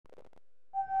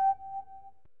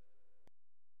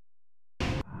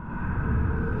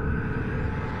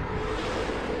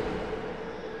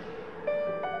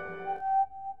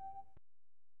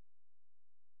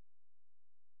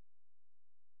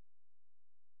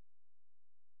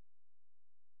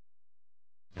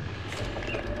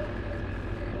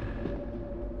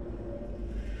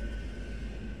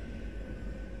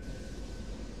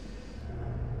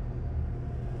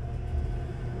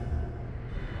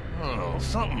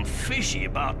something fishy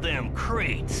about them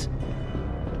crates.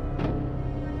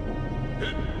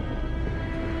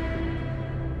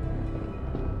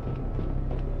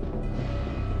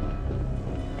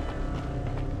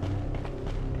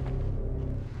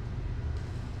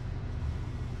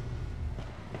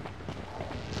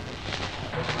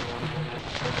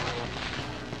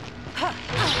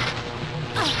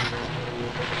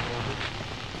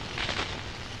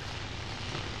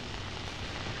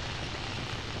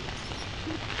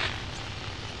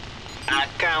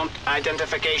 Account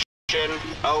identification.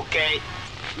 Okay.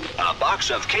 A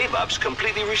box of K-Bups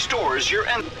completely restores your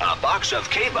A box of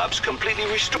K-Bups completely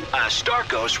restores. A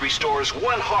Starkos restores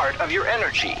 1 heart of your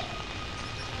energy.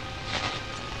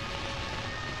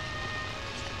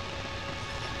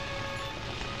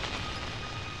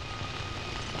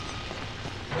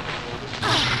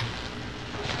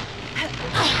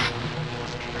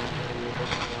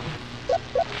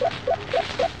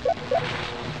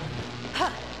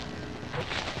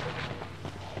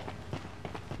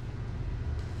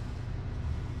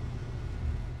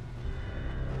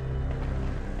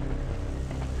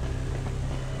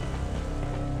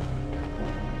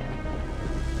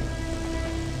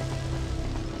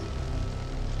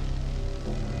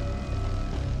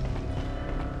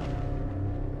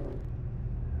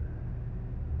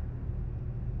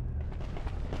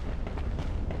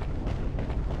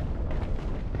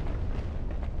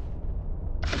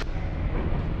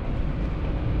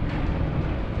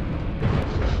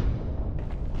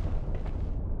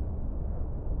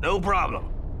 No problem.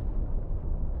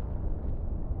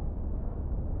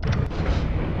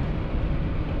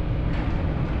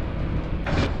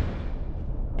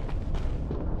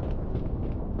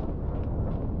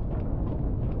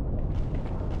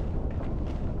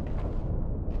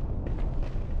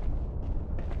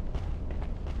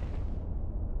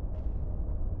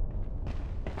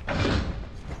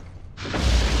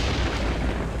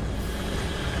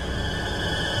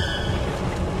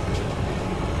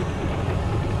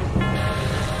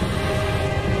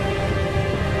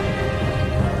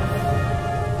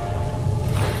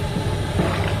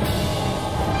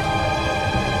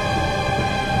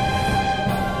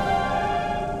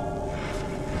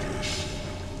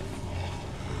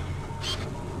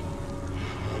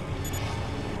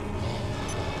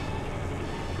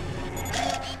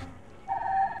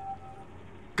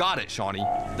 Got it, Shawnee.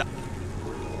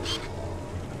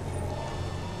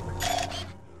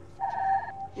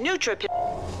 Neutrophil.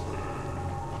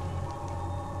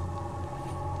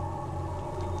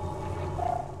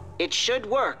 It should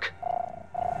work.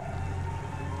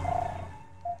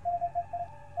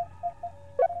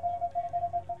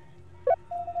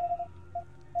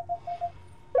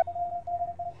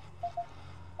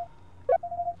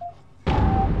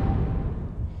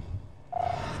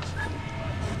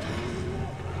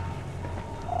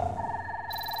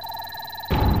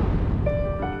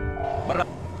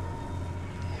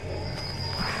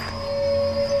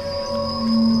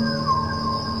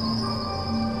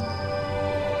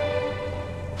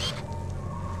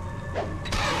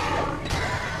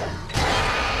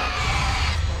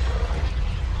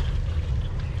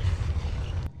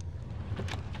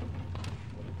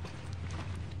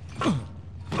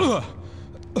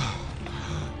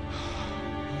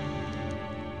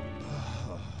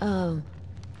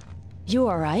 You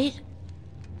all right?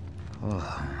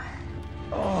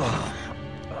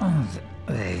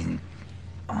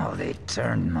 They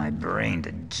turned my brain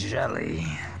to jelly.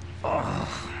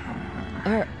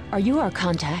 Are you our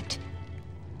contact?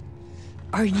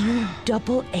 Are you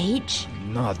Double H?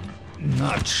 Not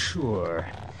sure.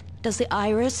 Does the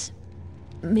iris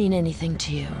mean anything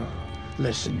to you?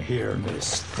 Listen here,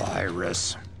 Miss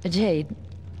Thyrus. Jade.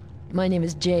 My name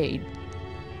is Jade.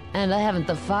 And I haven't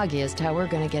the foggiest how we're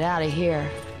gonna get out of here.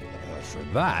 For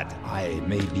that, I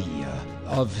may be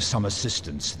of some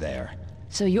assistance there.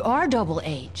 So you are Double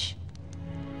H?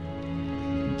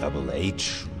 Double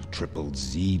H, Triple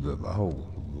Z, oh,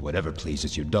 whatever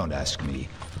pleases you, don't ask me.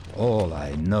 All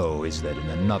I know is that in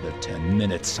another 10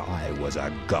 minutes, I was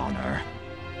a goner.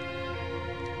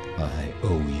 I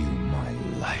owe you my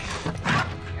life.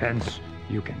 Hence,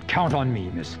 you can count on me,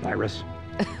 Miss Thyrus.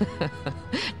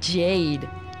 Jade.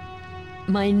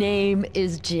 My name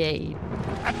is Jade.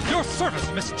 At your service,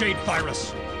 Miss Jade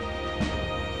Thyrus!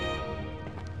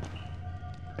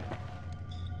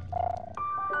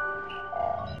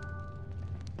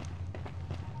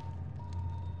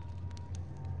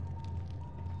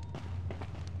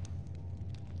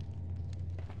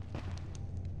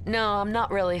 No, I'm not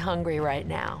really hungry right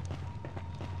now.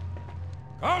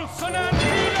 Carlson and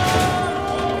Peter!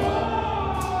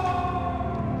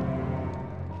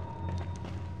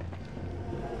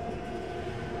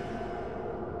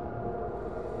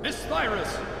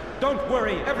 Cyrus! Don't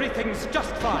worry, everything's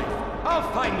just fine. I'll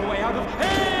find a way out of...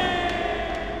 Hey!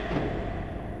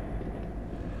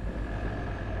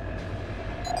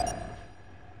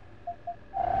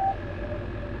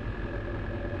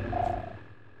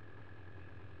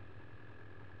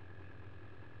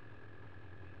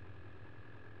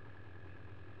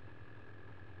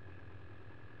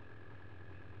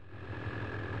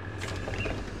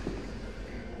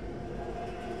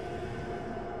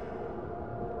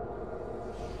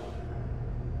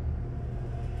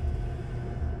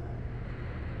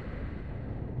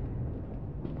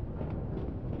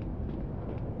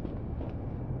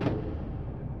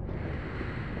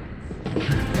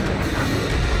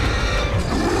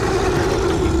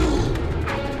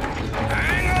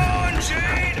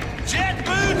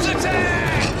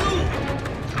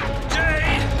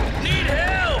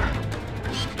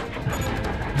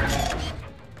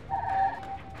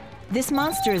 This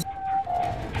monster is...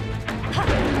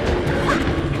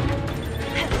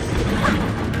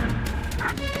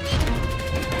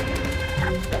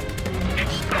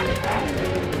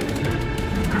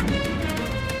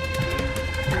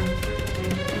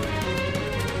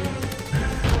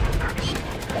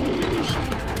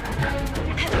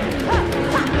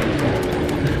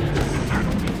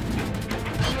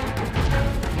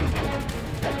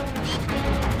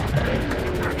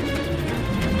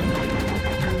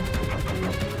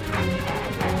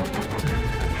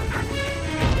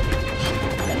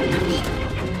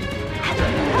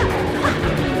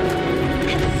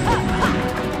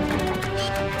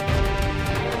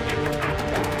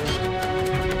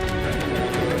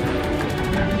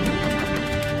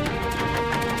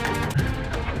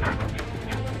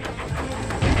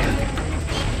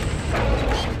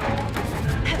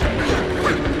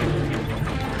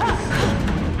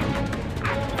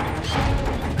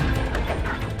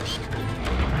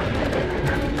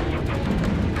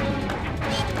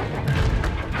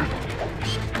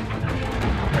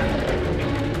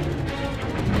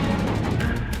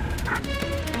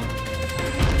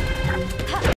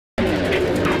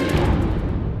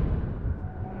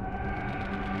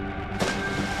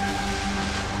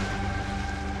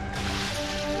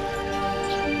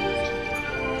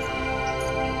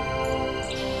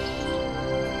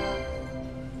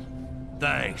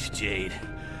 Thanks, Jade.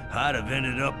 I'd have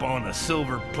ended up on a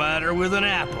silver platter with an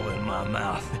apple in my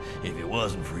mouth if it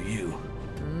wasn't for you.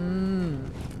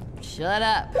 Shut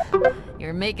up.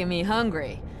 You're making me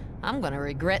hungry. I'm gonna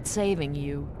regret saving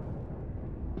you.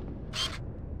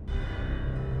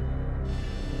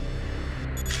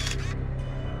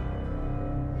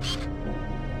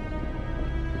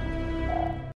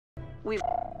 We've...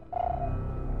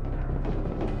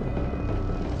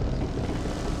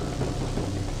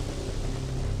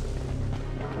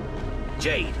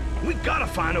 Jade, we gotta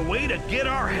find a way to get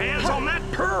our hands on that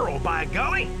pearl, by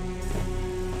golly!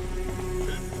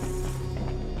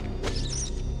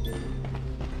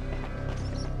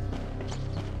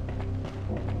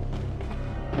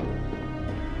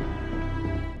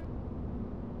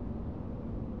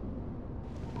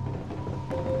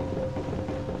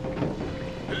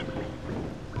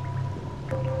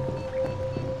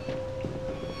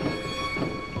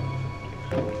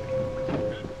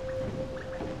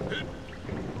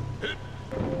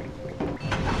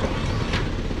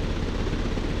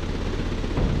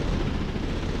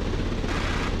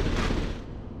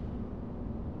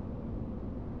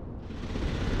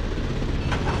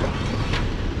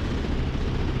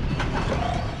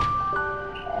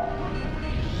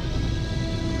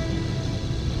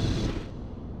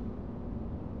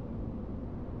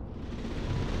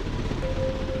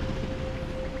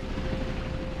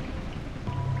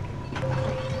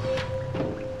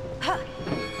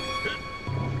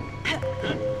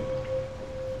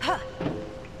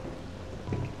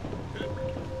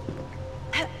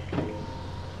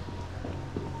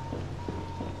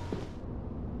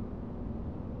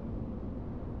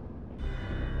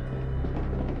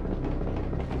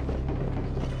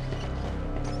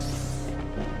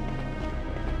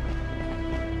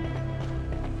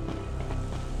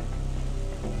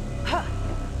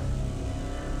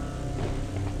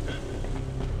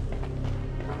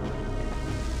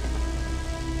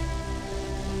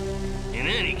 In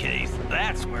any case,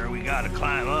 that's where we gotta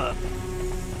climb up.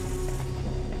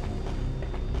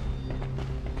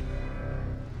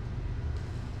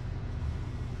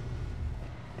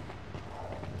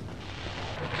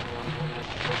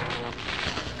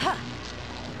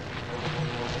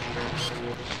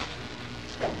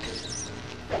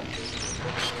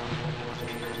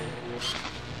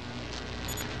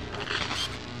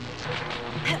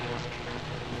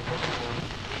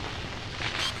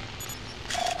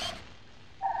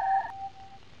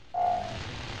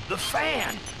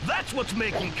 man! That's what's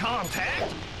making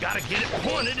contact! Gotta get it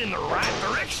pointed in the right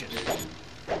direction.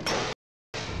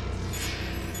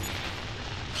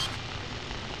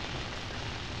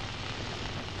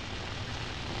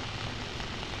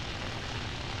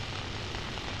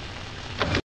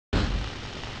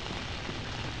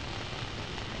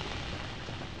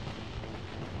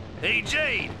 Hey,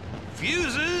 Jade!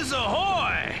 Fuses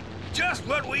ahoy! Just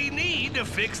what we need to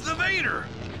fix the Vader.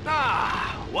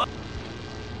 Ah, what?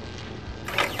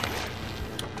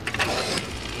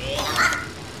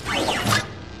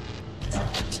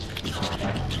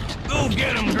 Go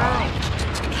get him, girl!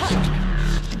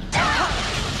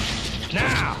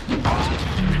 Now!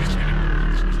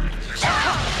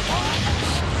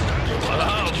 Well,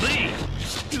 I'll be.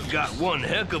 You've got one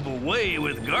heck of a way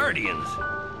with Guardians.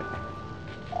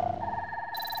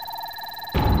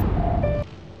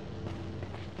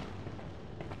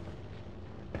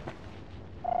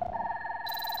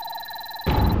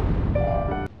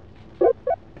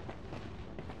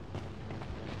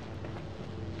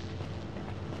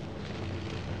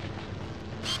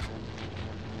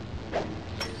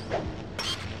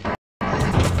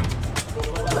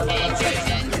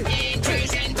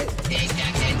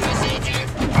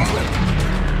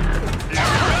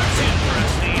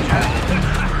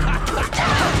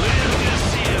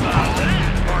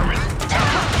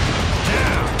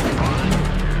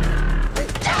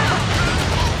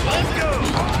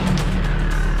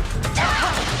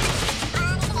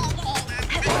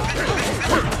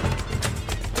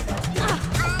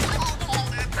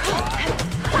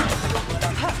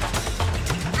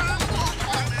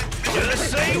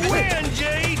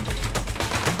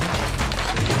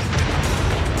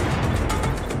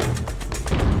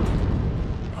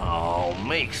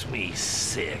 Makes me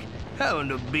sick, having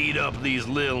to beat up these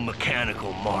little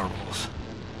mechanical marvels.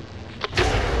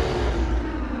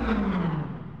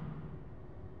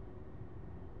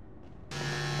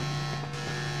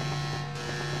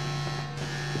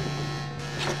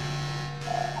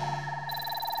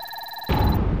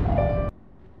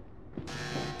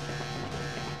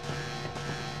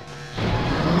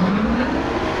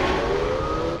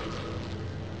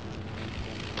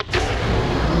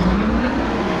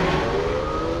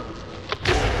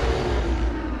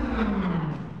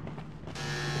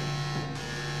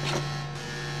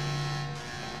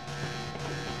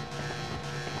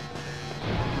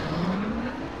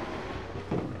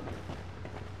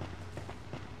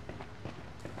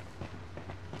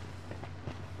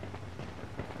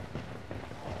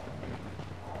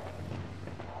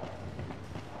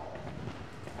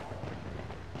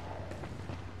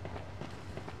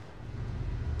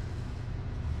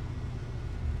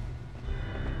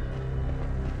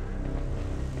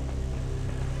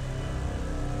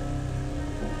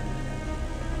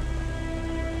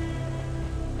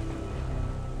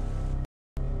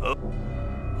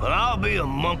 Well, I'll be a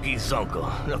monkey's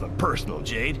uncle. Nothing personal,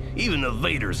 Jade. Even the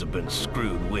Vaders have been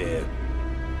screwed with.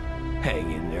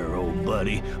 Hang in there, old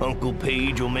buddy. Uncle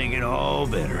Page will make it all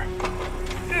better.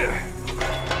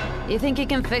 You think you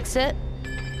can fix it?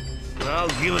 I'll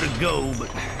give it a go, but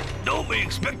don't be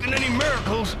expecting any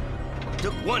miracles.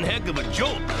 Took one heck of a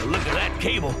jolt by the look of that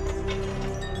cable.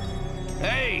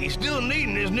 Hey, he's still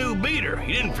needing his new beater.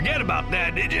 You didn't forget about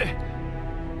that, did you?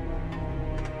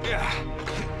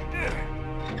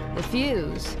 The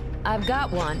fuse. I've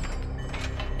got one.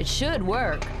 It should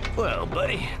work. Well,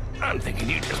 buddy, I'm thinking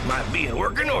you just might be in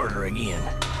working order again.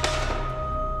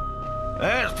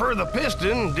 As for the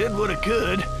piston, did what it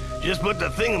could. Just put the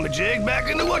thingamajig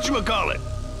back into whatchamacallit.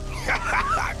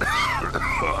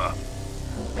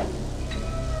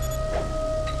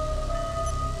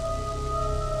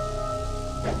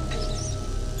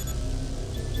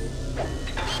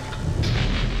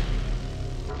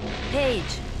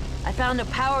 Paige, I found a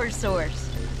power source.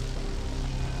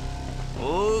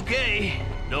 Okay.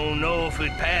 Don't know if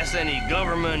it'd pass any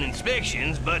government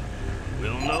inspections, but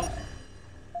we'll know.